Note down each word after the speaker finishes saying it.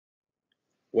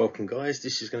Welcome guys,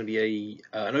 this is going to be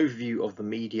an overview of the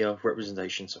media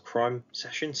representations of crime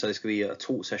session. So this is going to be a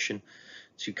talk session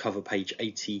to cover page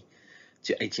 80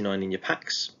 to 89 in your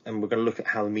packs, and we're going to look at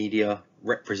how the media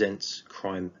represents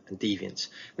crime and deviance.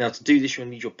 Now to do this you'll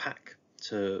need your pack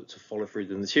to follow through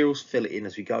the materials, fill it in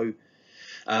as we go,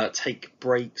 take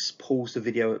breaks, pause the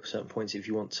video at certain points if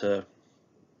you want to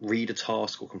read a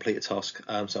task or complete a task.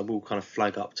 So I will kind of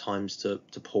flag up times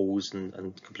to pause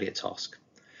and complete a task.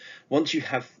 Once you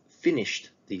have finished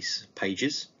these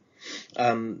pages,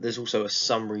 there's also a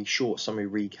short summary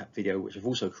recap video which I've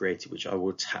also created, which I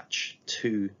will attach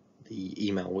to the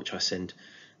email which I send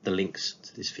the links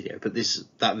to this video. But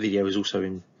that video is also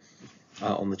in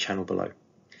on the channel below.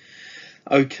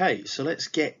 Okay, so let's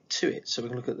get to it. So we're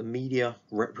going to look at the media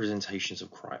representations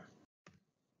of crime.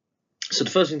 So the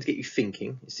first thing to get you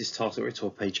thinking is this task that we're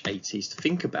at page 80, is to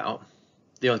think about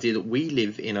the idea that we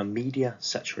live in a media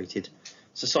saturated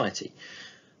society.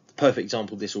 The perfect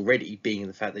example of this already being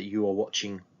the fact that you are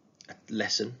watching a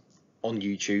lesson on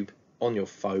YouTube, on your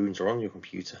phones or on your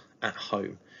computer at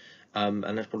home, and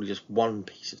that's probably just one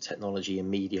piece of technology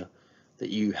and media that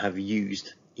you have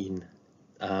used in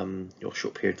your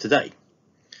short period today.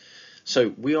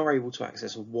 So we are able to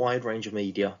access a wide range of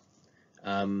media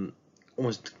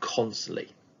almost constantly,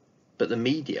 but the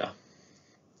media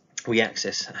we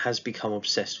access has become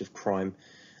obsessed with crime,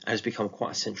 has become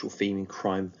quite a central theme in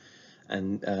crime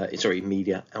and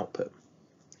media output.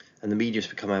 And the media has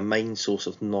become our main source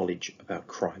of knowledge about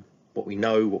crime. What we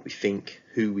know, what we think,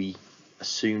 who we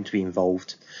assume to be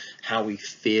involved, how we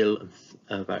feel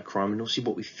about crime, and also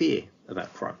what we fear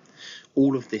about crime.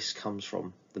 All of this comes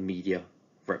from the media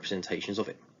representations of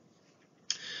it.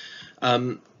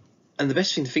 And the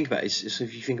best thing to think about is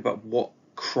if you think about what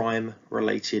crime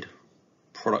related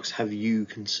products have you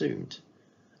consumed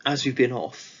as we've been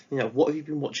off. You know, what have you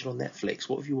been watching on Netflix?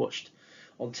 What have you watched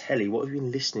on telly? What have you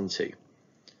been listening to?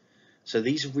 So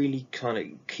these are really kind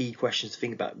of key questions to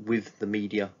think about with the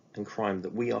media and crime,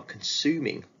 that we are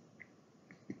consuming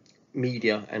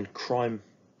media and crime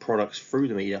products through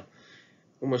the media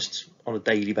almost on a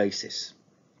daily basis.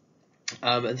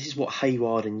 And this is what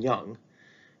Hayward and Young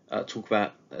talk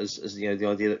about as you know, the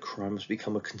idea that crime has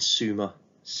become a consumer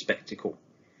spectacle.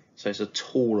 So it's a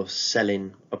tool of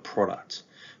selling a product.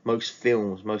 Most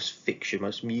films, most fiction,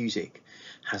 most music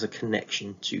has a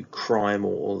connection to crime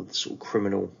or the sort of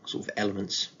criminal sort of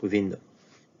elements within them.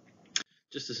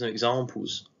 Just as some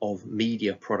examples of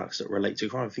media products that relate to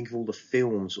crime, think of all the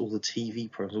films, all the TV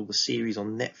programs, all the series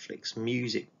on Netflix,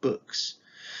 music, books,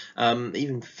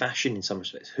 even fashion in some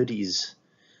respects. Hoodies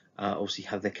obviously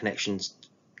have their connections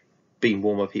being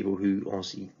worn by people who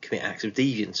obviously commit acts of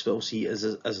deviance, but obviously as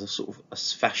a sort of a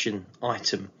fashion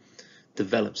item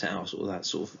develops out of sort of that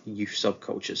sort of youth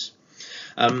subcultures.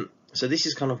 So this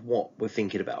is kind of what we're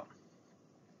thinking about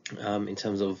in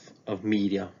terms of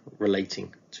media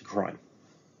relating to crime.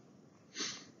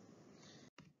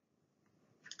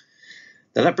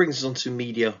 Now that brings us on to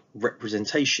media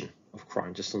representation of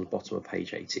crime, just on the bottom of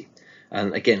page 80,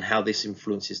 and again how this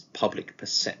influences public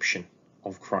perception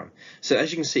of crime. So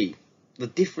as you can see, the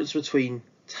difference between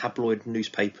tabloid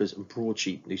newspapers and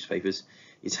broadsheet newspapers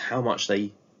is how much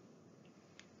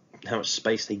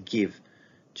space they give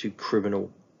to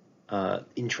criminal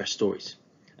interest stories,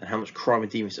 and how much crime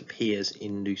and deviance appears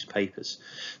in newspapers.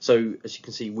 So as you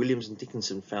can see, Williams and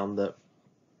Dickinson found that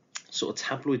sort of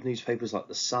tabloid newspapers like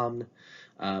The Sun,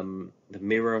 The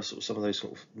Mirror, sort of some of those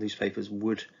sort of newspapers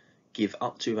would give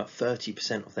up to about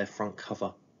 30% of their front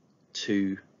cover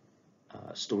to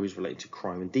stories related to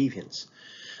crime and deviance.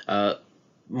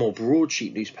 More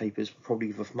broadsheet newspapers would probably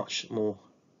give a much more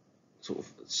sort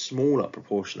of smaller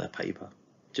proportion of their paper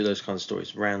to those kinds of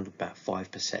stories, around about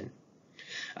 5%.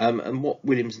 And what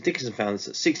Williams and Dickinson found is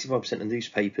that 65% of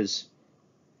newspapers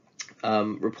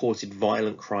reported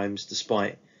violent crimes,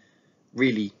 despite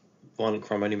really violent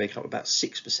crime only making up about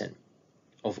 6%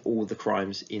 of all the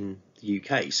crimes in the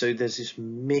UK. So there's this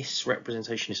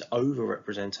misrepresentation, this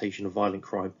over-representation of violent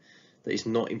crime that is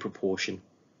not in proportion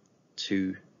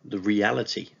to the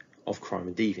reality of crime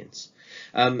and deviance.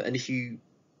 And if you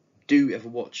do ever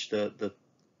watch the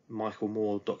Michael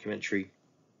Moore documentary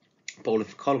Bowling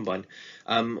for Columbine,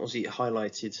 obviously it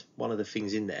highlighted one of the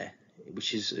things in there,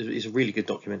 which is a really good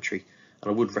documentary,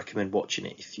 and I would recommend watching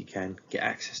it if you can get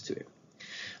access to it.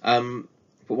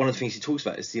 But one of the things he talks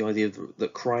about is the idea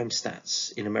that crime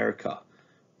stats in America,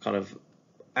 kind of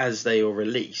as they are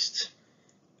released,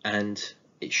 and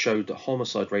it showed that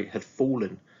homicide rate had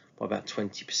fallen by about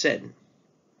 20%,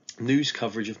 news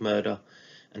coverage of murder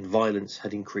and violence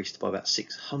had increased by about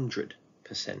 600%.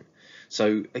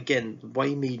 So again, the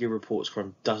way media reports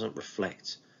crime doesn't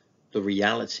reflect the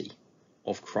reality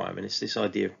of crime, and it's this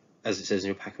idea, as it says in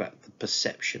your pack, about the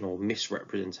perception or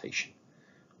misrepresentation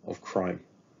of crime.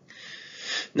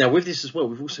 Now, with this as well,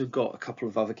 we've also got a couple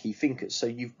of other key thinkers. So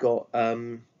you've got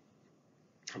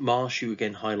Marsh, who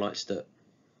again highlights that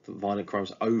violent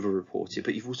crimes are over-reported,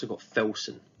 but you've also got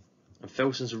Felsen. And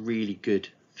Felsen's a really good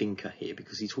thinker here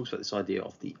because he talks about this idea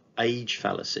of the age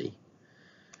fallacy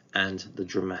and the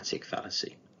dramatic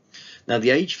fallacy. Now,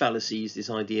 the age fallacy is this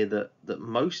idea that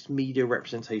most media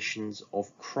representations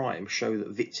of crime show that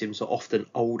victims are often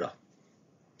older.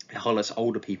 It highlights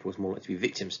older people as more likely to be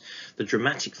victims. The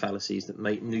dramatic fallacy is that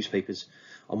newspapers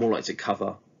are more likely to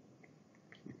cover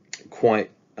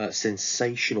quite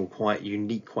sensational, quite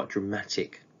unique, quite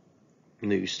dramatic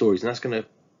news stories. And that's going to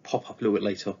pop up a little bit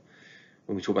later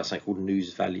when we talk about something called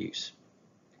news values.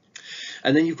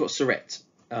 And then you've got Surratt,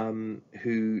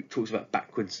 who talks about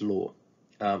backwards law.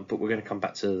 But we're going to come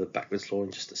back to the backwards law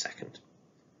in just a second.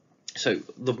 So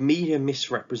the media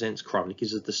misrepresents crime. It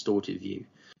gives a distorted view.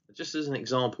 Just as an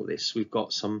example of this, we've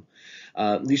got some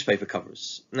newspaper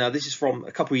covers. Now, this is from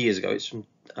a couple of years ago. It's from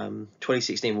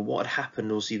 2016. Well, what had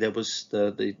happened, obviously, there was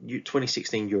the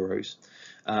 2016 Euros,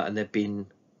 and there had been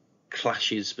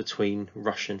clashes between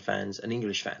Russian fans and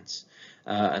English fans,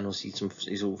 and obviously some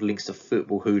sort of links to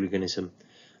football hooliganism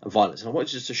and violence. And I wanted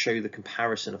just to show you the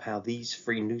comparison of how these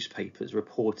three newspapers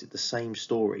reported the same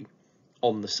story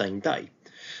on the same day.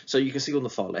 So you can see on the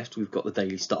far left, we've got the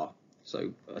Daily Star.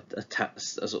 So a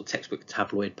sort of textbook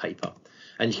tabloid paper,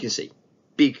 and you can see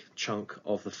big chunk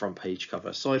of the front page cover,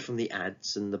 aside from the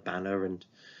ads and the banner and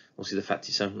obviously the fact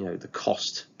it's the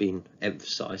cost being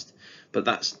emphasised, but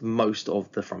that's most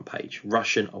of the front page.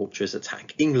 Russian ultras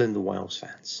attack England and Wales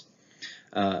fans.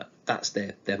 That's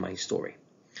their main story.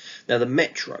 Now the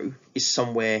Metro is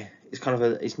somewhere. It's kind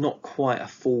of it's not quite a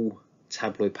full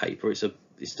tabloid paper. It's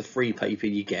the free paper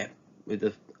you get with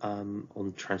the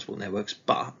on transport networks,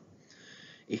 but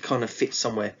it kind of fits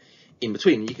somewhere in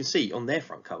between. You can see on their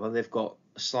front cover, they've got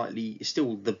it's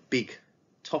still the big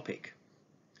topic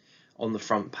on the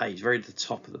front page, very at the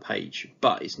top of the page,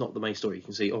 but it's not the main story. You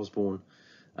can see Osborne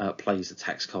plays the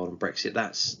tax card on Brexit.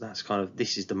 That's kind of,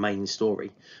 this is the main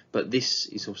story, but this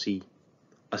is obviously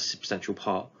a substantial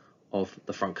part of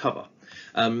the front cover.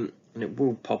 And it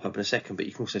will pop up in a second, but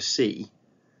you can also see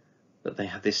that they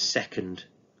have this second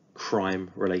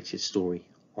crime-related story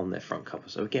on their front cover.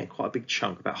 So again, quite a big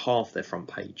chunk, about half their front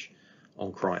page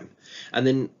on crime. And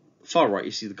then far right,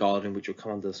 you see the Guardian, which will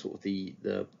come under sort of the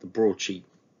broadsheet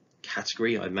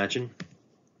category, I imagine.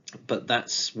 But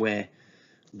that's where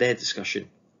their discussion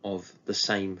of the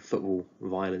same football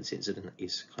violence incident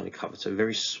is kind of covered. So a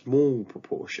very small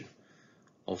proportion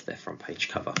of their front page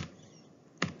cover.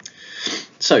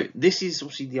 So this is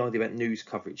obviously the idea about news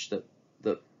coverage, that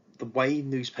the way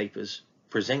newspapers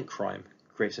present crime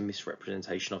creates a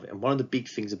misrepresentation of it. And one of the big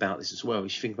things about this as well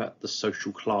is you think about the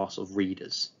social class of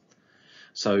readers.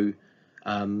 So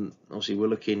obviously we're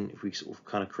looking, if we sort of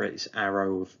kind of create this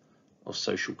arrow of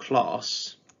social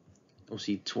class,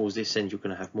 obviously towards this end you're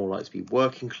going to have more likely to be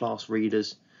working class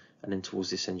readers, and then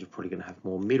towards this end you're probably going to have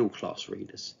more middle class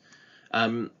readers.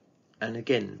 And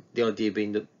again, the idea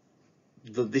being that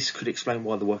this could explain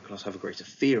why the working class have a greater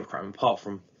fear of crime, apart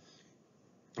from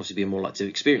obviously being more likely to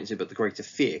experience it, but the greater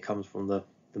fear comes from the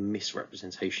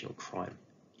misrepresentation of crime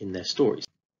in their stories.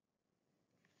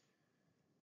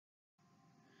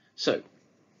 So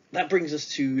that brings us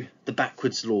to the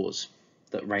backwards laws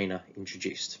that Rayner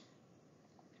introduced.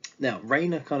 Now,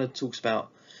 Rayner kind of talks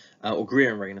about, or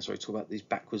Greer and Rayner, sorry, talk about these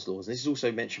backwards laws. This is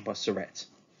also mentioned by Surratt.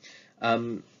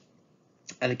 And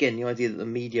again, the idea that the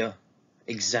media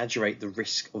exaggerate the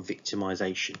risk of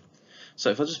victimization.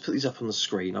 So if I just put these up on the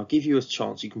screen, I'll give you a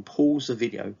chance. You can pause the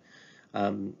video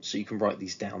so you can write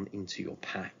these down into your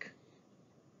pack.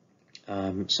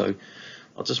 So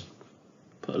I'll just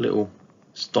put a little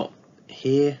stop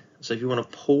here. So if you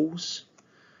want to pause,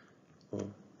 there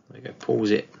you go,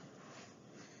 pause it.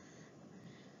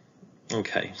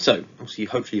 Okay, so obviously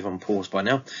hopefully you've unpaused by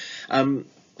now.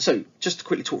 So just to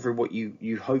quickly talk through what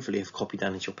you hopefully have copied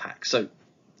down into your pack. So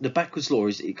the backwards law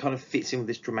is, it kind of fits in with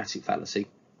this dramatic fallacy,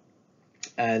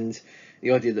 and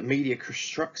the idea that media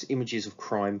constructs images of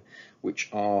crime which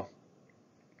are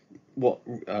what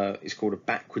is called a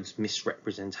backwards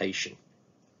misrepresentation.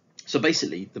 So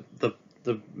basically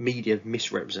the media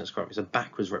misrepresents crime. It's a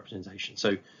backwards representation.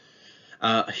 So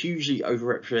hugely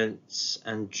overrepresents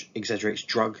and exaggerates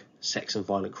drug, sex and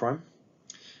violent crime,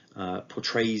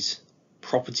 portrays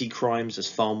property crimes as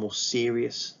far more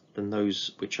serious than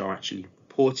those which are actually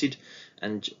reported,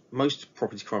 and most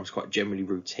property crimes are quite generally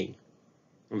routine,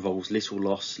 involves little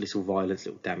loss, little violence,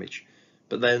 little damage,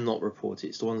 but they're not reported.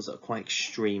 It's the ones that are quite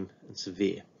extreme and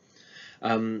severe.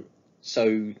 So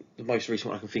the most recent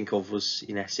one I can think of was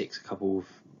in Essex. I think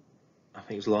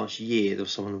it was last year. There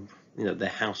was someone, their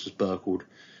house was burgled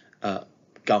at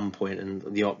gunpoint, and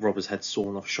the robbers had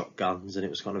sawn-off shotguns, and it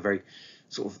was kind of very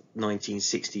sort of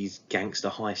 1960s gangster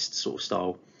heist sort of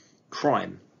style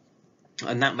crime.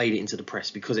 And that made it into the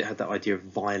press because it had that idea of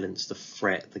violence, the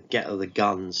threat, the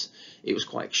guns. It was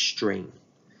quite extreme.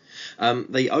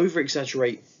 They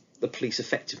over-exaggerate the police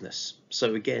effectiveness.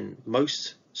 So again,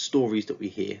 most stories that we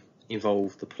hear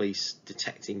involve the police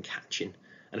detecting, catching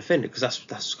an offender, because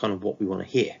that's kind of what we want to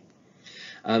hear.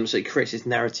 So it creates this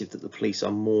narrative that the police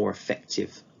are more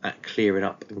effective at clearing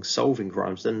up and solving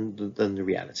crimes than the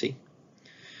reality.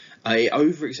 It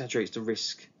over-exaggerates the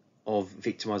risk of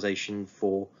victimisation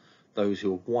for those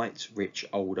who are white, rich,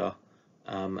 older,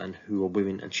 and who are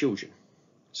women and children.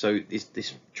 So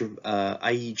this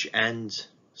age and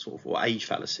age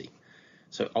fallacy.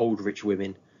 So old, rich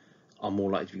women are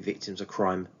more likely to be victims of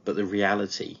crime, but the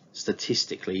reality,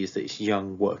 statistically, is that it's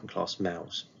young, working class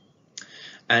males.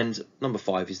 And number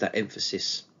 5 is that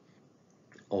emphasis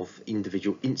of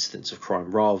individual incidents of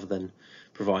crime rather than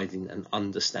providing an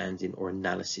understanding or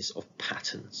analysis of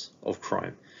patterns of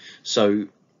crime. So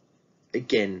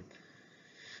again,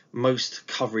 most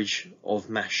coverage of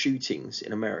mass shootings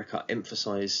in America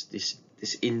emphasize this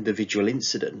individual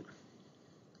incident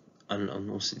and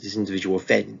also these individual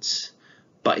events,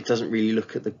 but it doesn't really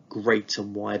look at the greater,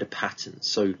 wider patterns.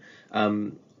 So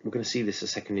we're going to see this a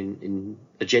second in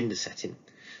agenda setting.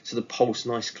 So the Pulse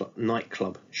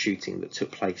nightclub shooting that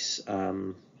took place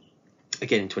again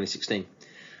in 2016.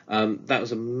 That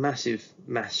was a massive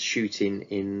mass shooting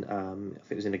in I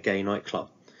think it was in a gay nightclub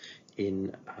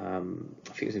in I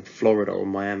think it was in Florida or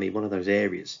Miami, one of those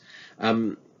areas.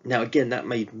 Now again, that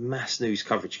made mass news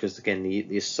coverage because again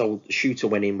the shooter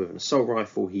went in with an assault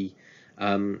rifle. He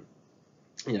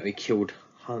he killed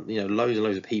loads and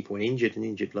loads of people and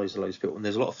injured loads and loads of people. And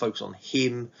there's a lot of focus on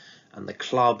him and the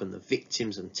club and the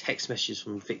victims and text messages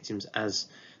from the victims as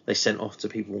they sent off to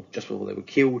people just before they were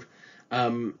killed.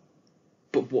 But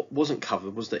what wasn't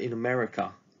covered was that in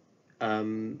America,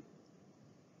 there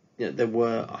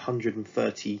were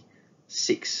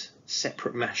 136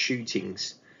 separate mass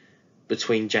shootings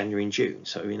between January and June.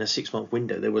 So in a 6-month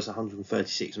window, there was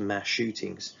 136 mass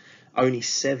shootings. Only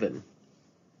 7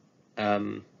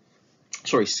 of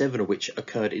which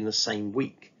occurred in the same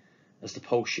week as the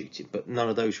Pulse shooting, but none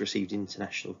of those received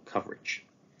international coverage.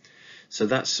 So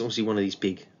that's obviously one of these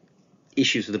big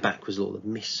issues with the backwards law, the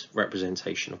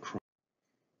misrepresentation of crime.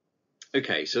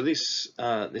 Okay, so this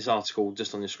article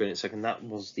just on your screen in a second, that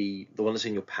was the one that's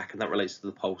in your pack, and that relates to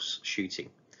the Pulse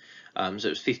shooting. So it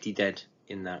was 50 dead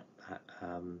in that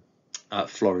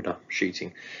Florida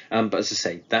shooting. But as I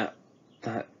say, that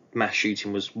mass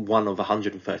shooting was one of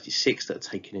 136 that had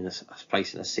taken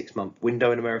place in a 6-month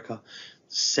window in America.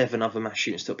 7 other mass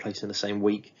shootings took place in the same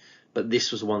week, but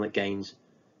this was the one that gained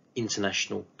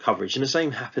international coverage. And the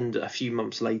same happened a few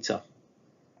months later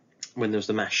when there was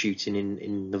the mass shooting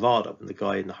in Nevada, when the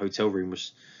guy in the hotel room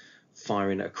was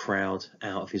firing at a crowd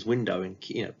out of his window and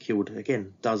killed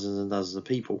again dozens and dozens of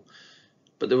people.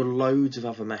 But there were loads of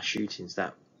other mass shootings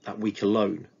that week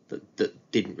alone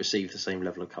that didn't receive the same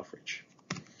level of coverage.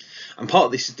 And part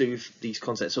of this is to do with these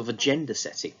concepts of agenda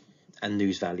setting and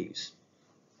news values.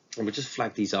 And we'll just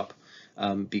flag these up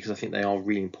because I think they are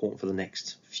really important for the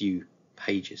next few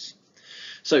pages.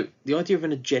 So the idea of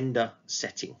an agenda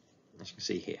setting, as you can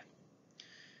see here.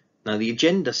 Now the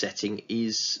agenda setting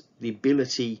is the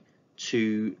ability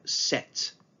to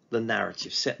set the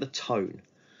narrative, set the tone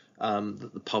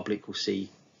that the public will see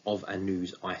of a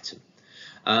news item.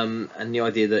 And the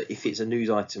idea that if it's a news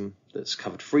item that's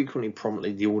covered frequently and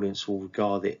prominently, the audience will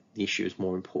regard the issue as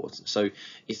more important. So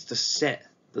it's to set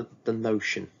the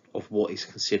notion of what is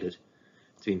considered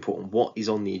to be important, what is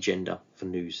on the agenda for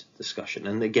news discussion.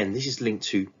 And again, this is linked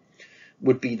to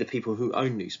would be the people who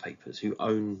own newspapers, who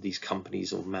own these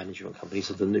companies or management companies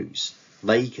of the news.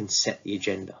 They can set the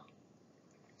agenda.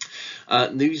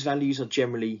 News values are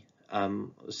generally,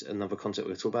 another concept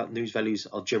we'll talk about, news values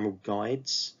are general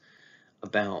guides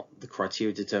about the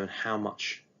criteria to determine how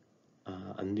much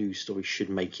a news story should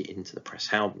make it into the press,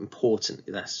 how important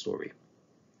is that story.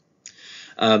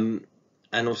 And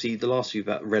obviously the last few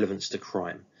about relevance to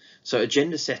crime. So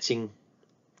agenda setting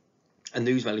and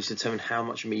news values determine how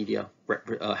much media,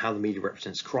 how the media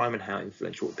represents crime and how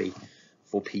influential it will be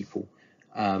for people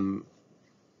and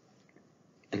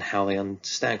how they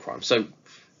understand crime. So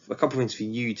a couple of things for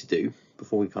you to do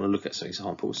before we kind of look at some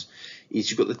examples is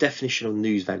you've got the definition of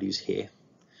news values here.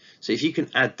 So if you can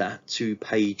add that to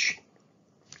page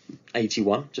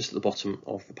 81, just at the bottom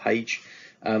of the page,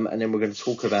 and then we're going to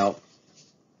talk about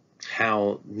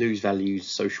how news values,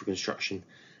 social construction,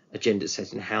 agenda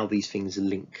setting, how these things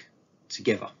link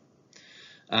together.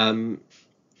 And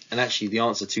actually the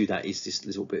answer to that is this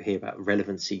little bit here about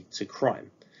relevancy to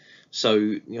crime.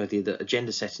 So the idea that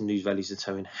agenda setting, news values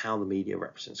determine how the media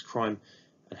represents crime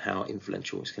and how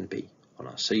influential it's going to be on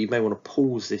us. So you may want to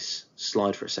pause this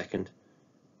slide for a second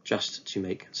just to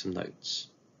make some notes.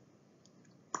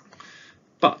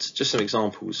 But just some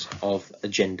examples of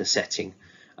agenda setting.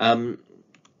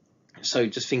 So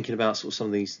just thinking about sort of some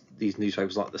of these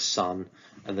newspapers like the Sun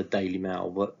and the Daily Mail,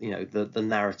 but the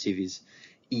narrative is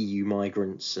EU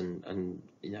migrants and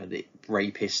the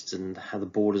rapists and how the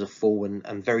borders are full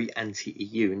and very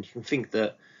anti-EU, and you can think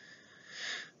that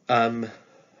the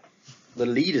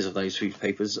leaders of those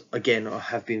newspapers again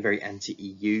have been very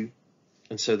anti-EU,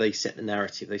 and so they set the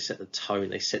narrative, they set the tone,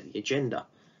 they set the agenda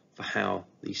for how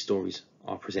these stories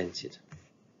are presented.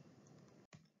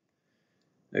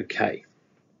 Okay,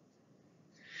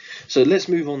 so let's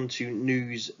move on to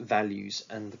news values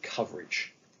and the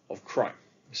coverage of crime.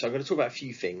 So I'm going to talk about a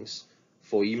few things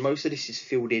for you. Most of this is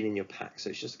filled in your pack, so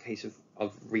it's just a case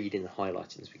of reading and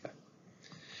highlighting as we go.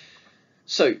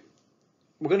 So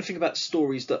we're going to think about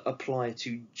stories that apply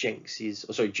to Duke's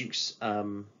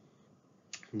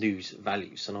news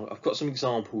values, and I've got some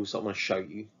examples that I want to show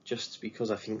you, just because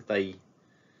I think they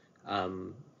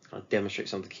kind of demonstrate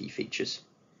some of the key features.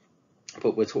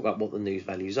 But we'll talk about what the news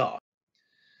values are.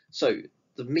 So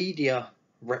the media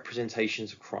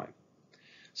representations of crime.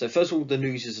 So first of all, the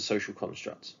news is a social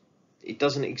construct. It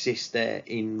doesn't exist there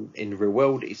in the real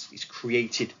world. It's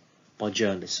created by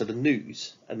journalists. So the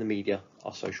news and the media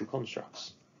are social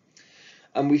constructs.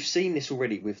 And we've seen this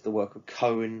already with the work of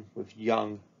Cohen, with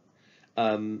Young,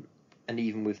 and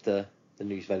even with the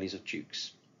news values of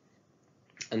Dukes.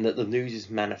 And that the news is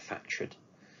manufactured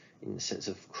in the sense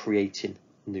of creating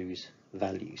news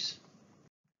values.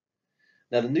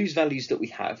 Now the news values that we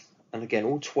have, and again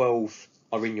all 12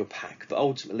 are in your pack, but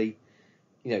ultimately,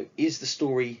 is the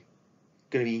story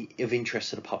going to be of interest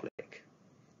to the public?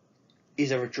 Is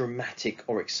there a dramatic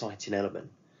or exciting element?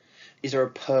 Is there a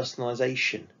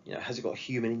personalisation? Has it got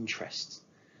human interest?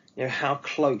 How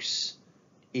close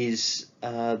is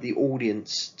the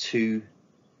audience to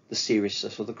the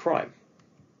seriousness of the crime?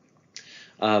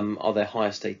 Are there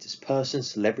higher status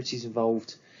persons, celebrities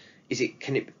involved?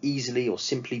 Can it easily or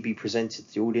simply be presented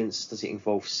to the audience? Does it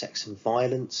involve sex and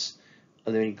violence?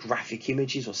 Are there any graphic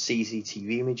images or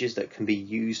CCTV images that can be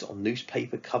used on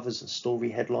newspaper covers and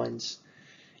story headlines?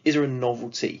 Is there a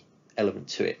novelty element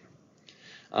to it?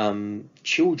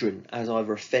 Children as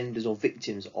either offenders or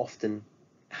victims often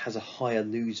has a higher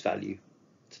news value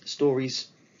to the stories.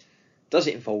 Does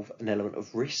it involve an element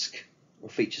of risk or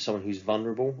feature someone who's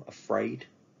vulnerable, afraid,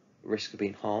 at risk of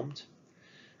being harmed?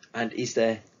 And is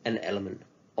there an element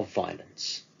of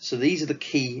violence? So these are the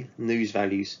key news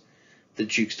values that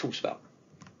Dukes talks about.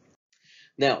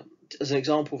 Now, as an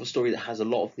example of a story that has a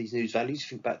lot of these news values,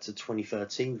 think back to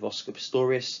 2013 with Oscar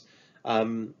Pistorius,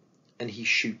 and he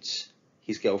shoots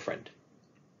his girlfriend.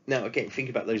 Now, again, think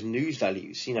about those news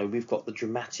values. We've got the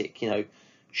dramatic,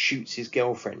 shoots his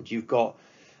girlfriend. You've got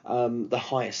the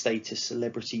higher status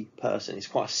celebrity person. It's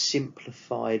quite a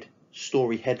simplified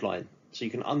story headline, so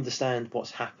you can understand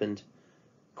what's happened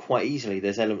quite easily.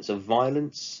 There's elements of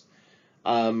violence.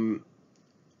 I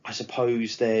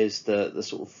suppose there's the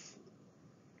sort of,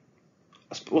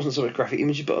 it wasn't sort of graphic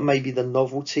images, but maybe the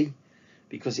novelty,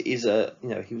 because it is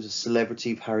he was a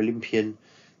celebrity Paralympian.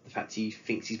 The fact he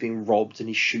thinks he's being robbed and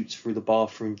he shoots through the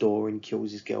bathroom door and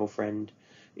kills his girlfriend.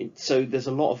 So there's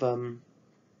a lot of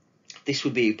this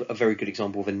would be a very good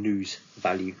example of a news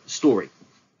value story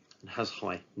and has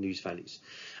high news values.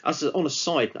 On a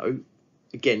side note,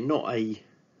 again, not a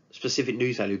specific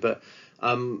news value, but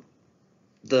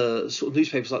the sort of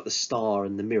newspapers like the Star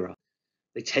and the Mirror,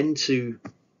 they tend to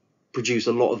produce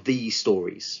a lot of these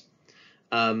stories,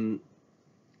 of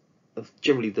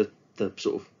generally the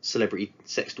sort of celebrity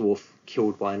sex dwarf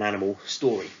killed by an animal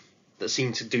story that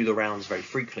seem to do the rounds very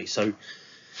frequently. So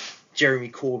Jeremy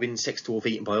Corbyn, sex dwarf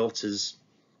eaten by otters;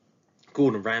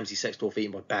 Gordon Ramsay, sex dwarf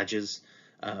eaten by badgers;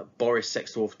 Boris,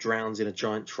 sex dwarf drowns in a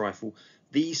giant trifle.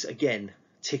 These again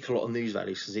tick a lot of news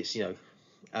values because it's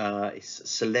it's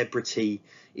celebrity,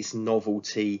 it's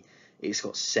novelty, it's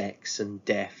got sex and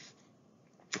death.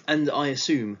 And I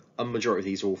assume a majority of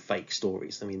these are all fake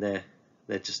stories. I mean, they're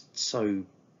just so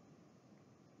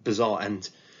bizarre. And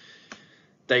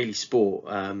Daily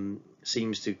Sport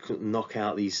seems to knock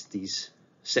out these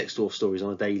sex dwarf stories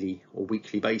on a daily or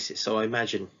weekly basis. So I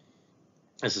imagine,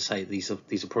 as I say, these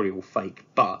are probably all fake.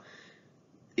 But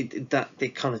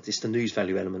it's the news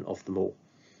value element of them all,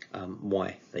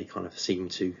 why they kind of seem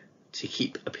to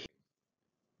keep appearing.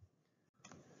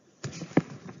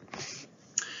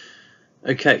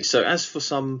 Okay, so as for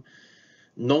some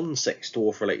non-sex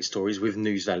dwarf related stories with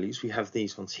news values, we have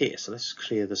these ones here. So let's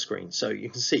clear the screen. So you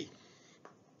can see,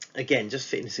 again, just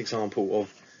fitting this example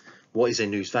of what is a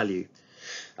news value.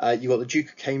 You've got the Duke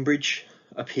of Cambridge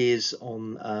appears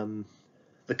on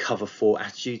the cover for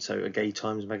Attitude, so a Gay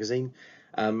Times magazine.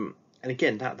 And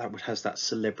again, that has that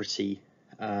celebrity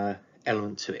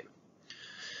element to it.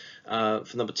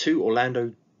 For number 2,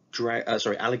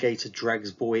 alligator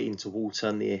drags boy into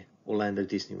water near Orlando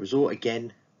Disney Resort.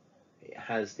 Again, it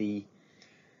has the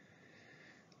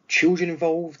children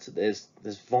involved. There's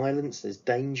violence. There's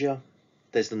danger.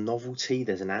 There's the novelty.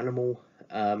 There's an animal.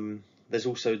 There's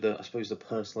also the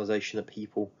personalization that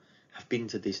people have been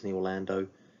to Disney Orlando,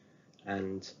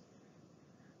 and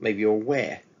maybe you're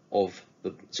aware of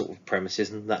the sort of premises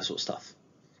and that sort of stuff.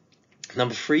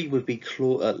 Number 3 would be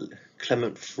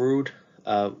Clement Freud,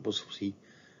 was obviously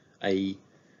a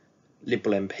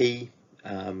Liberal MP,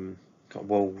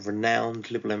 well-renowned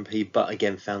Liberal MP, but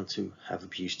again found to have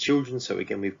abused children. So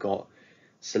again, we've got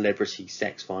celebrity,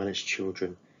 sex, violence,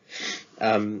 children,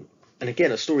 and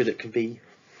again, a story that can be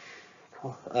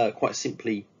quite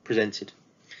simply presented.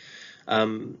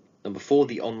 Number 4,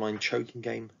 the online choking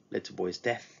game led to boy's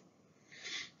death.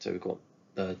 So we've got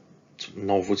the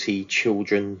novelty,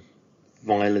 children,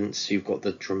 violence. You've got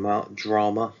the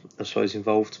drama, I suppose,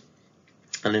 involved.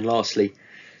 And then lastly,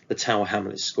 the Tower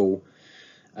Hamlets school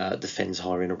defends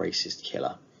hiring a racist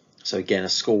killer. So again, a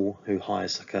school who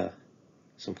hires like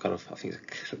some kind of, I think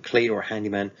it's a cleaner or a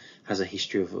handyman, has a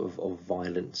history of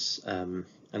violence. And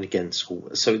again,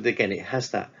 school. So again, it has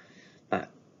that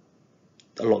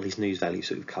a lot of these news values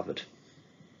that we've covered.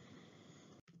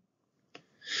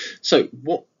 So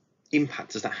what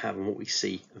impact does that have on what we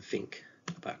see and think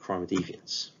about crime and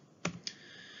deviance?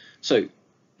 So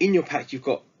in your pack, you've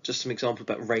got just some examples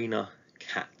about Rainer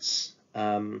Katz.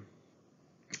 They're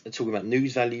talking about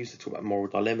news values, they're talking about moral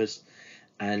dilemmas,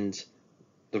 and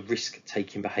the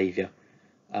risk-taking behaviour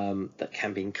that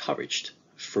can be encouraged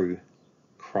through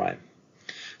crime.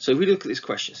 So if we look at this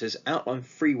question, it says outline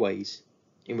 3 ways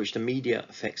in which the media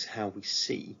affects how we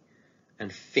see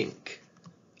and think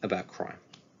about crime.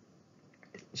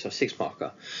 So 6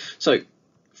 marker. So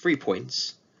 3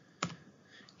 points.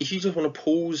 If you just want to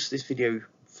pause this video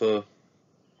for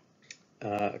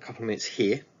a couple of minutes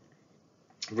here,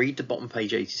 read the bottom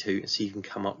page 82 and see if you can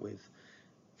come up with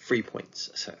 3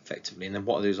 points so effectively, and then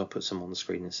what I'll do is I'll put some on the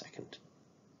screen in a second.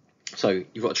 So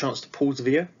you've got a chance to pause the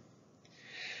video.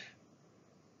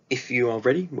 If you are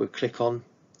ready, we'll click on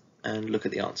and look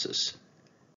at the answers.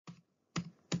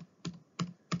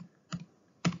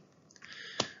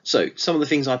 So some of the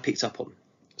things I picked up on.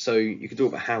 So you could talk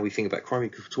about how we think about crime, you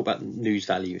could talk about news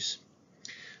values.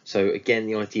 So again,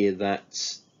 the idea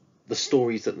that the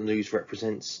stories that the news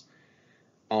represents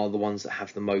are the ones that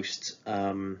have the most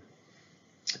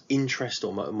interest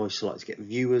or most likely to get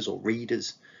viewers or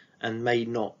readers, and may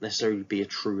not necessarily be a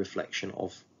true reflection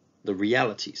of the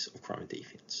realities of crime and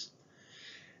deviance.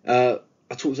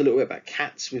 I talked a little bit about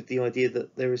Katz with the idea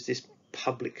that there is this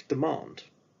public demand.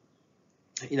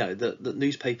 You know, that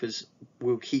newspapers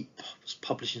will keep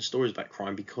publishing stories about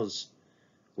crime because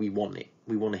we want it,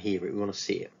 we want to hear it, we want to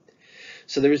see it.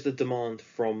 So there is the demand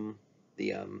from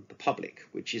the public,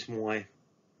 which is why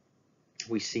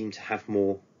we seem to have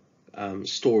more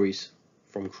stories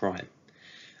from crime.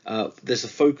 There's a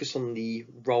focus on the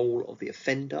role of the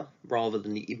offender rather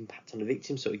than the impact on the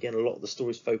victim. So again, a lot of the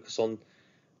stories focus on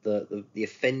the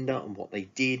offender and what they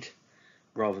did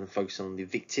rather than focusing on the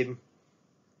victim.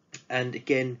 And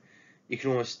again, you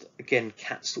can almost,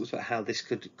 Katz talks about how this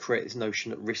could create this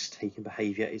notion that risk-taking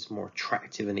behaviour is more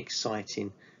attractive and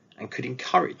exciting and could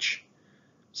encourage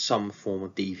some form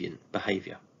of deviant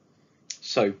behaviour.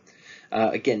 So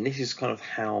again, this is kind of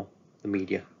how the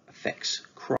media affects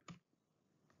crime.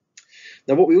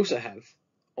 Now, what we also have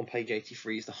on page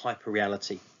 83 is the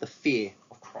hyperreality, the fear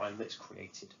of crime that's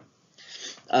created.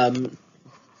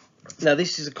 Now,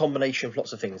 this is a combination of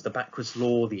lots of things: the backwards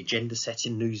law, the agenda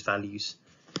setting, news values,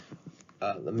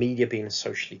 the media being a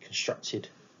socially constructed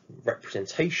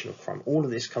representation of crime. All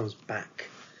of this comes back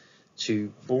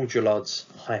to Baudrillard's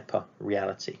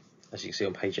hyper-reality, as you can see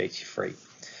on page 83.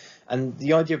 And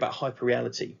the idea about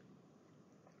hyper-reality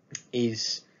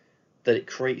is that it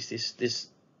creates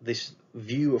this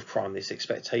view of crime, this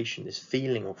expectation, this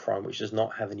feeling of crime, which does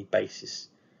not have any basis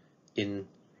in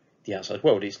the outside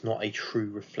world. It's not a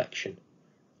true reflection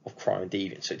of crime and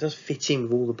deviance. So it does fit in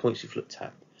with all the points we've looked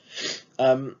at.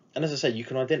 And as I say, you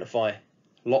can identify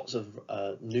lots of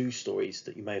news stories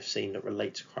that you may have seen that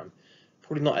relate to crime.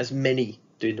 Probably not as many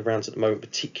doing the rounds at the moment,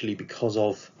 particularly because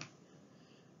of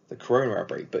the corona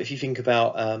outbreak. But if you think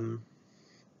about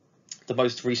the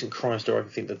most recent crime story I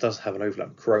think that does have an overlap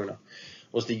with corona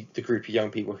was the group of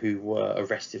young people who were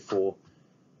arrested for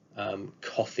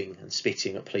coughing and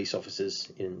spitting at police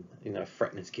officers in,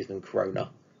 threatening to give them corona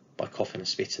by coughing and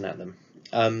spitting at them.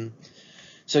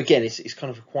 So again, it's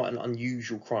kind of quite an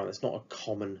unusual crime. It's not a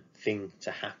common thing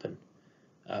to happen,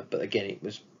 but again, it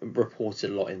was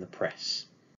reported a lot in the press.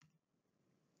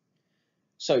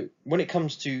 So when it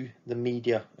comes to the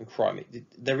media and crime,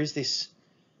 there is this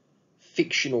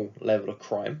fictional level of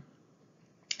crime.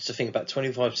 So think about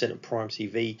 25% of prime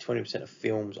TV, 20% of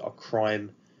films are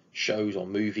crime shows or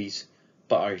movies,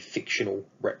 but are a fictional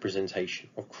representation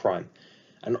of crime.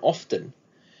 And often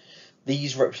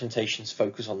these representations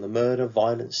focus on the murder,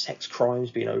 violence, sex crimes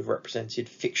being overrepresented.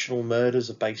 Fictional murders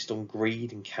are based on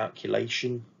greed and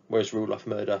calculation, whereas real life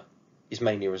murder is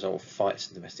mainly a result of fights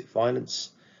and domestic violence.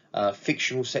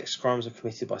 Fictional sex crimes are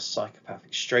committed by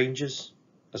psychopathic strangers,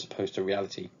 as opposed to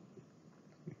reality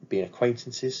being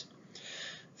acquaintances.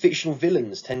 Fictional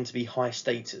villains tend to be high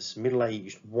status,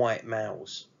 middle-aged, white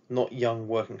males, not young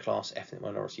working class ethnic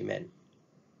minority men.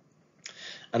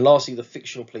 And lastly, the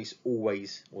fictional police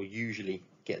always or usually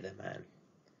get their man.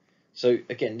 So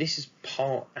again, this is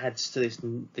adds to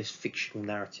this fictional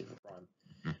narrative of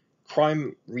crime.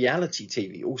 Crime reality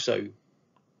TV also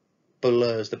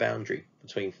blurs the boundary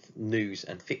between news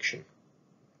and fiction,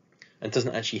 and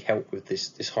doesn't actually help with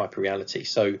this hyper reality.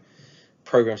 So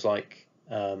programs like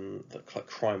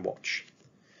Crime Watch,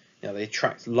 they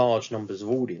attract large numbers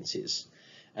of audiences,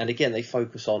 and again they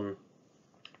focus on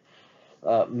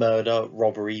murder,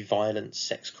 robbery, violence,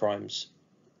 sex crimes,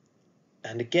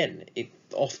 and again it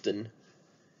often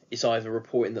is either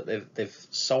reporting that they've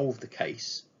solved the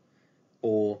case,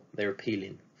 or they're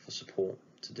appealing for support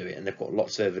to do it, and they've got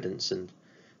lots of evidence and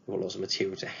they've got lots of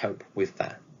material to help with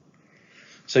that.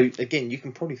 So again, you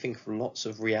can probably think of lots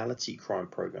of reality crime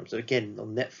programs. So again,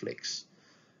 on Netflix,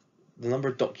 the number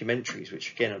of documentaries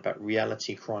which again are about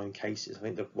reality crime cases. I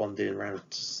think the one doing around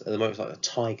at the moment is like the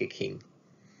Tiger King,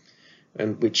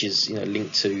 which is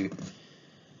linked to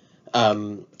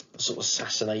sort of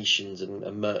assassinations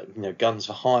and guns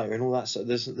for hire and all that. So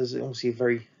there's obviously a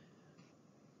very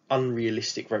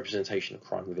unrealistic representation of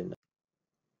crime within that,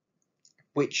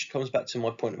 which comes back to my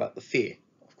point about the fear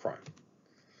of crime.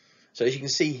 So as you can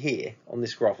see here on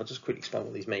this graph, I'll just quickly explain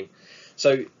what these mean.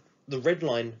 So the red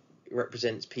line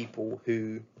represents people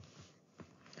who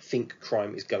think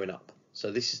crime is going up.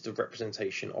 So this is the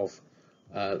representation of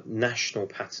national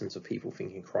patterns of people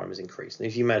thinking crime has increased. And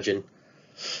if you imagine,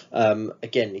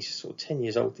 again, these are sort of 10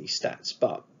 years old, these stats,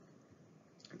 but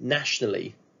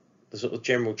nationally, the sort of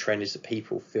general trend is that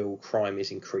people feel crime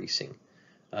is increasing,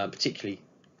 particularly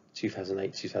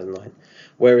 2008, 2009.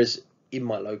 Whereas in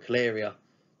my local area,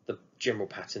 the general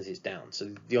pattern is down. So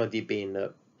the idea being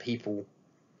that people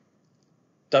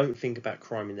don't think about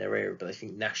crime in their area, but they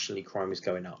think nationally crime is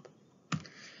going up.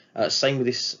 Same with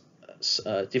this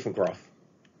different graph.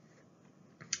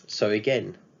 So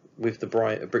again, with the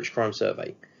British Crime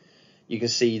Survey, you can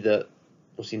see that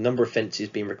obviously number of offences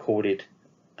being recorded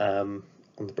on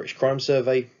the British Crime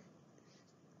Survey.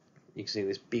 You can see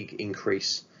this big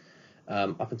increase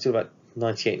up until about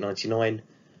 98, 99,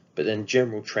 but then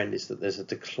general trend is that there's a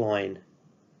decline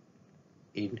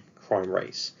in crime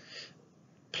rates.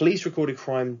 Police recorded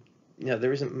crime,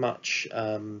 there isn't much,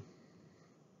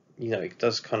 it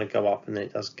does kind of go up and then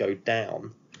it does go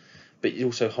down, but it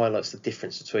also highlights the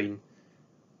difference between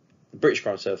the British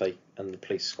Crime Survey and the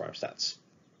police crime stats.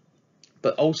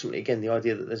 But ultimately, again, the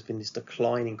idea that there's been this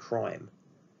decline in crime,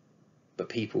 but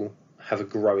people have a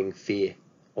growing fear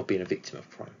of being a victim of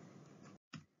crime.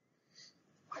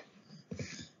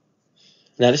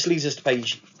 Now this leads us to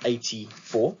page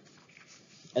 84.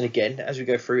 And again, as we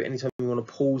go through, anytime you want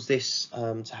to pause this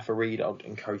to have a read, I'd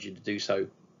encourage you to do so,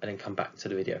 and then come back to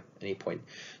the video at any point.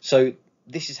 So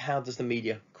this is how does the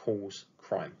media cause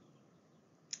crime?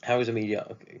 How is the media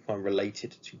crime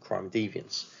related to crime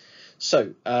deviance?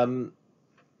 So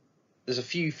there's a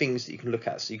few things that you can look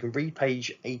at. So you can read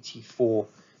page 84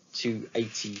 to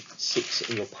 86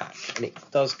 in your pack, and it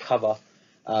does cover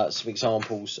some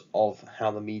examples of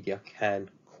how the media can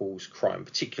cause crime,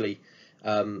 particularly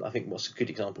I think what's a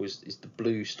good example is the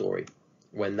Blue story,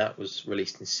 when that was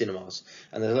released in cinemas,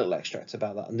 and there's a little extract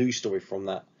about that, a news story from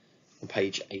that on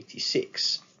page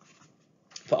 86.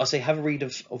 But I say have a read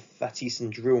of Fatty's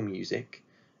and Drill Music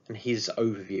and his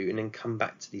overview, and then come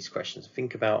back to these questions.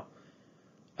 Think about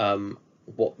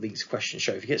what these questions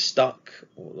show. If you get stuck,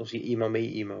 obviously email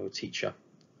me, email a teacher,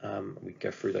 We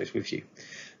go through those with you.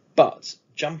 But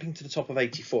jumping to the top of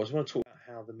 84, I just want to talk about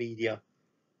how the media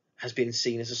has been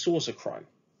seen as a source of crime.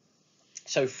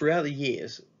 So throughout the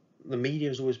years, the media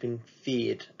has always been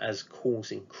feared as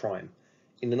causing crime.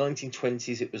 In the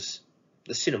 1920s, it was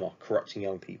the cinema corrupting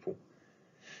young people.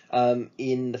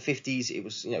 In the 50s, it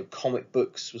was, comic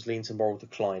books was leading to moral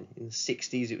decline. In the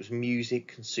 60s, it was music,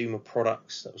 consumer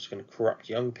products that was going to corrupt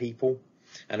young people.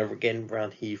 And again,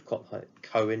 around here, you've got like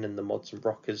Cohen and the Mods and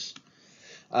Rockers.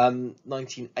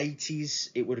 1980s,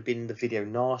 it would have been the video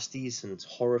nasties and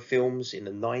horror films. In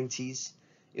the 90s,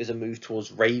 it was a move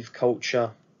towards rave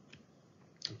culture,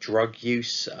 drug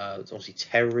use, obviously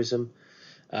terrorism.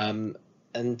 And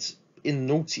in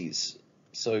the noughties,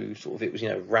 so sort of it was,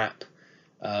 rap,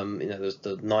 there's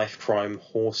the knife crime,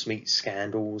 horse meat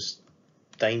scandals,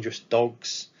 dangerous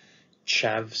dogs,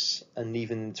 chavs, and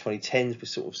even in the 2010s, we're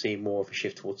sort of seeing more of a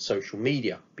shift towards social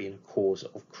media being a cause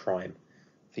of crime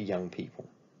for young people.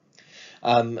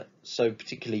 So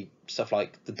particularly stuff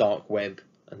like the dark web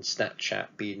and Snapchat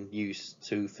being used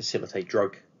to facilitate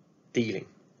drug dealing,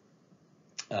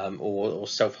 or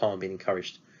self-harm being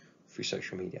encouraged through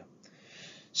social media.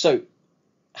 So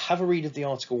have a read of the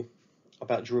article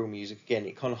about drill music. Again,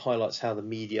 it kind of highlights how the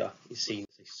media is seen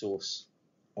as a source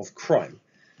of crime.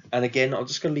 And again, I'm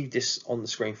just going to leave this on the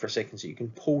screen for a second so you can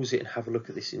pause it and have a look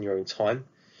at this in your own time.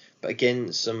 But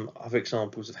again, some other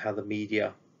examples of how the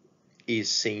media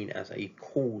is seen as a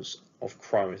cause of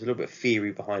crime. There's a little bit of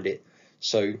theory behind it.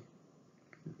 So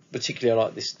particularly I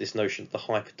like this notion of the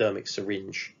hypodermic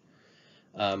syringe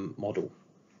model.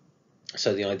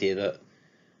 So the idea that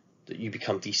you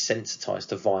become desensitized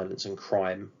to violence and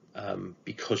crime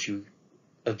because you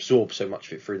absorb so much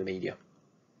of it through the media.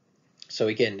 So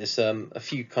again, there's a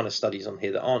few kind of studies on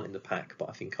here that aren't in the pack, but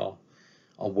I think are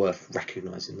worth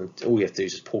recognising. All you have to do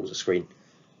is just pause the screen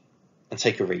and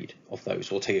take a read of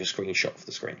those, or take a screenshot of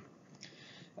the screen.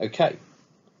 Okay,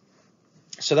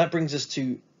 so that brings us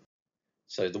to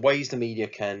the ways the media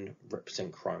can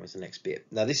represent crime is the next bit.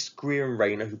 Now this is Greer and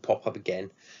Rayner who pop up again.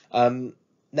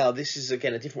 Now this is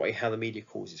again a different way how the media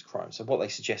causes crime. So what they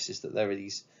suggest is that there are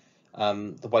these,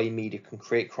 the way media can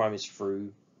create crime is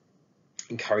through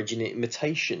encouraging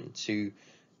imitation to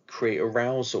create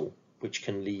arousal, which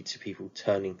can lead to people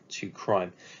turning to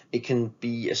crime. It can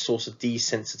be a source of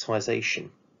desensitization.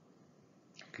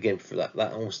 Again, for that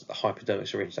almost the hypodermic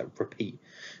syringe, that repeat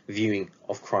viewing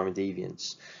of crime and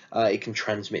deviance. It can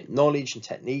transmit knowledge and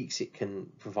techniques. It can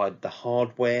provide the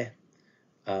hardware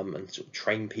and sort of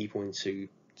train people into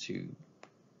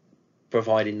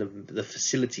providing the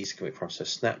facilities to commit crime. So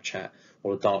Snapchat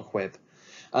or the dark web.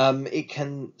 It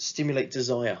can stimulate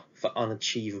desire for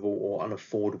unachievable or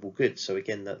unaffordable goods. So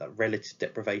again, that relative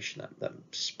deprivation, that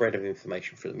spread of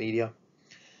information through the media.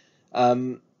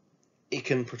 It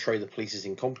can portray the police as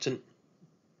incompetent,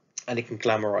 and it can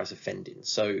glamorize offending.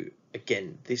 So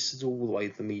again, this is all the way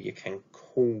the media can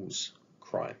cause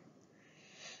crime.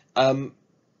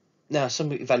 Now,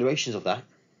 some evaluations of that,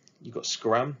 you've got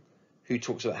Scrum, who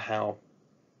talks about how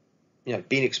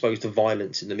being exposed to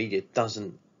violence in the media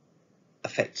doesn't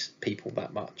affect people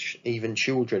that much. Even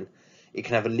children, it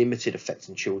can have a limited effect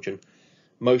on children.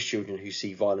 Most children who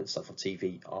see violent stuff on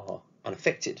TV are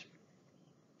unaffected.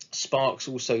 Sparks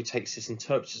also takes this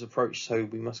interpretive approach, so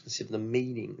we must consider the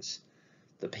meanings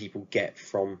that people get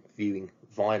from viewing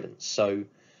violence. So,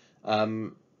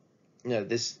 seeing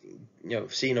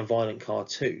a violent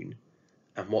cartoon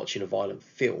and watching a violent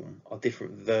film are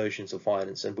different versions of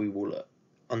violence, and we will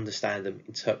understand them,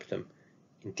 interpret them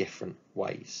in different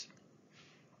ways.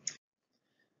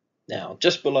 Now,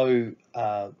 just below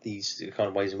these kind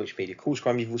of ways in which media cause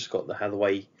crime, you've also got the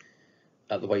way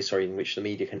in which the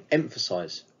media can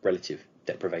emphasise relative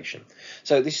deprivation.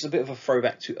 So this is a bit of a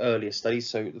throwback to earlier studies.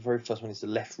 So the very first one is the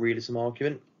left realism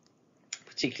argument,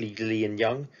 particularly Lee and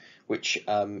Young, which you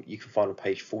can find on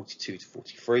page 42 to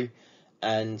 43.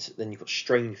 And then you've got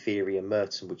strain theory and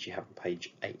Merton, which you have on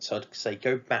page 8. So I'd say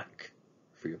go back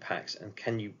through your packs and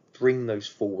can you bring those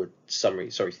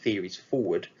theories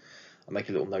forward, and make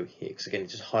a little note here, because again it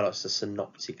just highlights the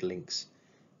synoptic links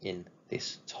in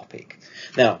this topic.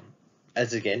 Now,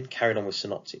 as again carried on with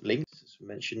synoptic links, as we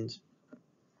mentioned,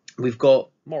 we've got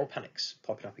moral panics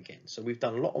popping up again. So we've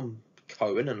done a lot on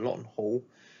Cohen and a lot on Hall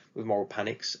with moral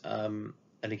panics, and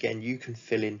again you can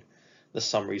fill in the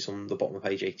summaries on the bottom of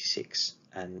page 86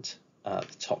 and the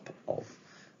top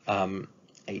of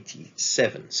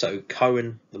 87. So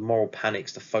Cohen, the moral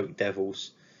panics, the folk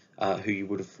devils, who you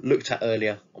would have looked at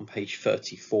earlier on page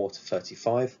 34 to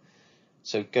 35.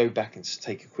 So go back and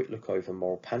take a quick look over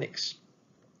moral panics.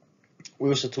 We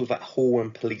also talked about Hall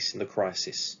and police in the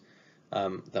crisis.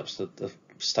 That was the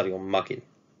study on mugging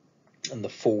and the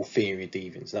full theory of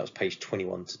deviance. And that was page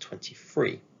 21 to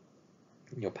 23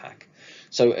 in your pack.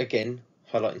 So again,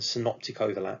 highlighting synoptic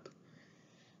overlap.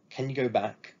 Can you go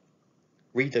back,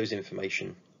 read those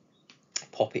information,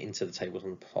 pop it into the tables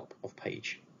on the top of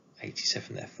page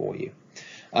 87 there for you.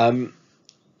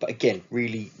 But again,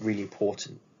 really, really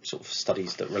important sort of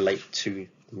studies that relate to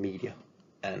media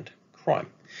and crime.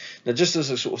 Now, just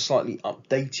as a sort of slightly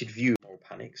updated view of moral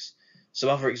panics, some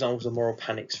other examples of moral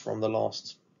panics from the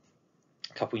last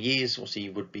couple of years, obviously,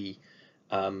 would be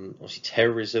obviously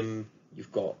terrorism.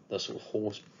 You've got the sort of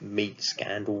horse meat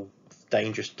scandal,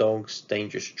 dangerous dogs,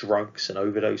 dangerous drugs and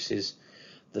overdoses,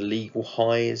 the legal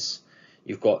highs.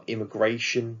 You've got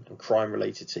immigration and crime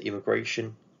related to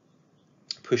immigration,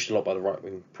 pushed a lot by the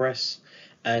right-wing press.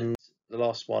 And the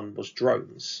last one was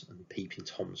drones and peeping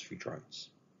toms through drones.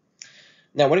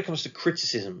 Now, when it comes to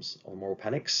criticisms of moral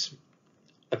panics,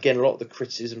 again, a lot of the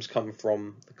criticisms come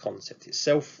from the concept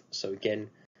itself. So again,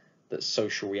 that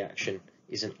social reaction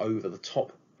is an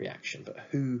over-the-top reaction, but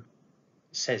who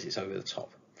says it's over the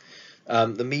top?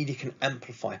 The media can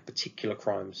amplify particular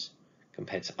crimes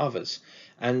compared to others,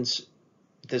 and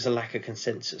there's a lack of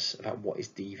consensus about what is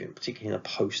deviant, particularly in a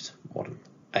post-modern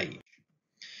age.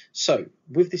 So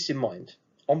with this in mind,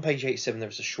 on page 87 there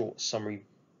is a short summary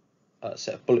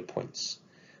set of bullet points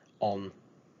on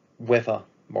whether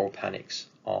moral panics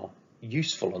are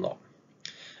useful or not.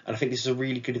 And I think this is a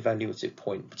really good evaluative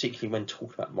point, particularly when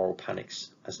talking about moral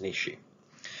panics as an issue.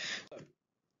 So,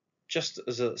 just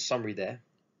as a summary there,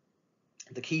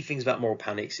 the key things about moral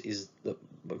panics is that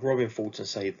Robin Fulton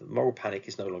say that moral panic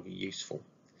is no longer useful.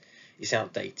 It's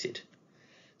outdated.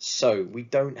 So we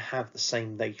don't have the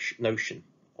same notion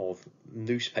of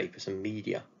newspapers and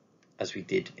media as we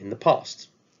did in the past.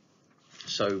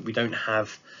 So we don't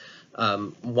have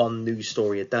one news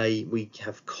story a day. We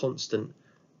have constant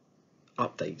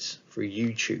updates through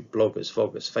YouTube, bloggers,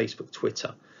 vloggers, Facebook,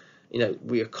 Twitter. You know,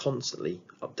 we are constantly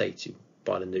updated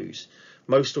by the news.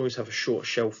 Most stories have a short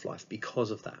shelf life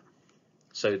because of that.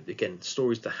 So again,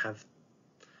 stories that have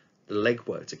the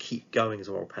legwork to keep going as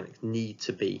a moral panic need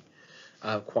to be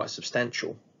quite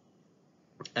substantial.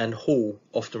 And Hall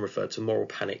often referred to moral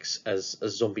panics as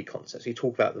zombie concepts. We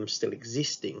talk about them still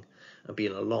existing and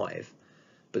being alive,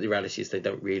 but the reality is they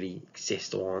don't really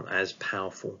exist or aren't as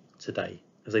powerful today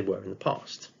as they were in the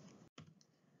past.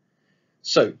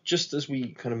 So just as we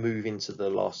kind of move into the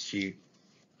last few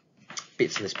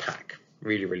bits in this pack,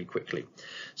 really quickly.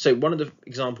 So one of the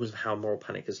examples of how moral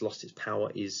panic has lost its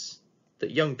power is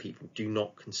that young people do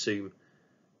not consume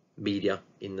media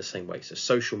in the same way. So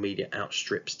social media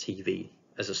outstrips TV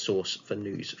as a source for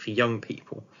news for young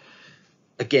people.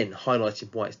 Again,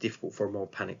 highlighting why it's difficult for a moral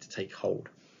panic to take hold.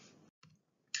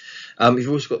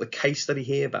 You've also got the case study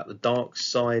here about the dark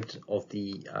side of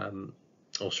the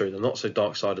the not so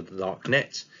dark side of the dark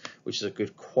net, which is a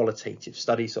good qualitative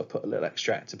study. So I've put a little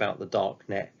extract about the dark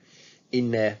net in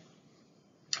there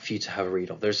for you to have a read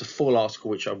of. There's a full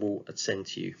article which I will send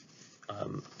to you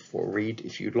for a read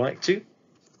if you'd like to.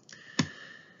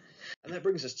 And that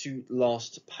brings us to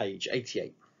last page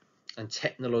 88 and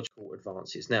technological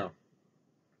advances. Now,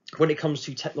 when it comes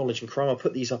to technology and crime, I'll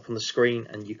put these up on the screen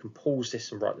and you can pause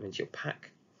this and write them into your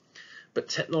pack. But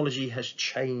technology has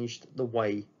changed the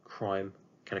way crime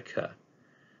can occur.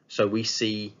 So we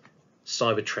see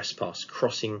cyber trespass,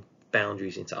 crossing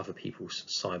boundaries into other people's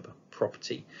cyber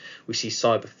property. We see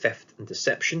cyber theft and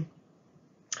deception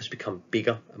has become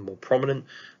bigger and more prominent,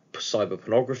 cyber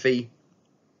pornography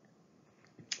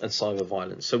and cyber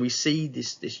violence. So we see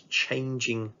this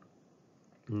changing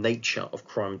nature of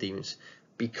crime deviance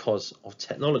because of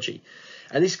technology,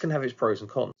 and this can have its pros and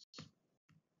cons.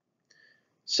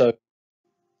 So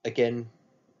again,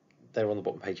 they're on the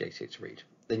bottom page 88 to read.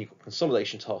 Then you've got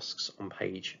consolidation tasks on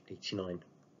page 89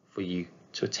 for you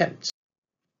to attempt.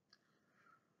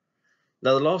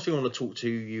 Now, the last thing I want to talk to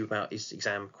you about is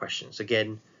exam questions.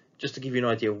 Again, just to give you an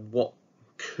idea of what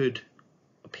could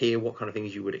appear, what kind of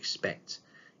things you would expect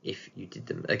if you did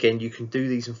them. Again, you can do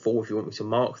these in full if you want me to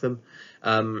mark them,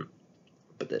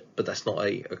 but that's not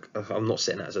I'm not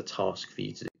setting that as a task for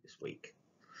you to do this week.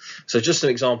 So just some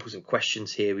examples of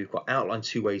questions here. We've got outline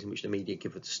 2 ways in which the media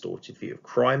give a distorted view of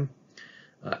crime.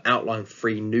 Outline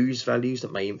 3 news values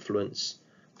that may influence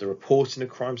the reporting of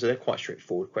crime. So they're quite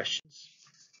straightforward questions.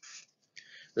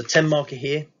 The 10 marker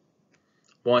here,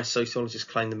 why sociologists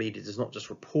claim the media does not just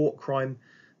report crime,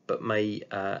 but may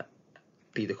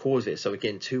be the cause of it. So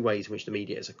again, 2 ways in which the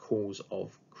media is a cause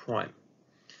of crime.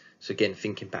 So again,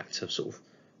 thinking back to sort of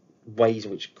ways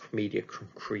in which media can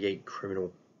create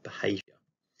criminal behaviour.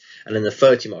 And then the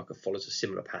 30 marker follows a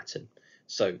similar pattern.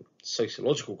 So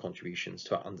sociological contributions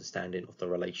to our understanding of the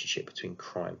relationship between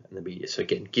crime and the media. So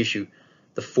again, gives you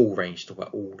the full range to talk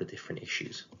about all the different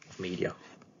issues of media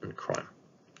and crime.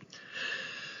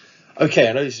 Okay,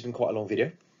 I know this has been quite a long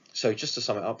video, so just to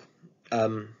sum it up,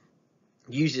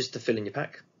 use this to fill in your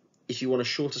pack. If you want a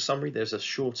shorter summary, there's a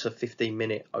shorter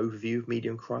 15-minute overview of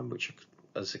media and crime, which,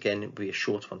 as again, it will be a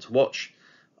short one to watch.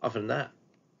 Other than that,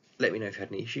 let me know if you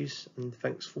had any issues, and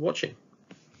thanks for watching.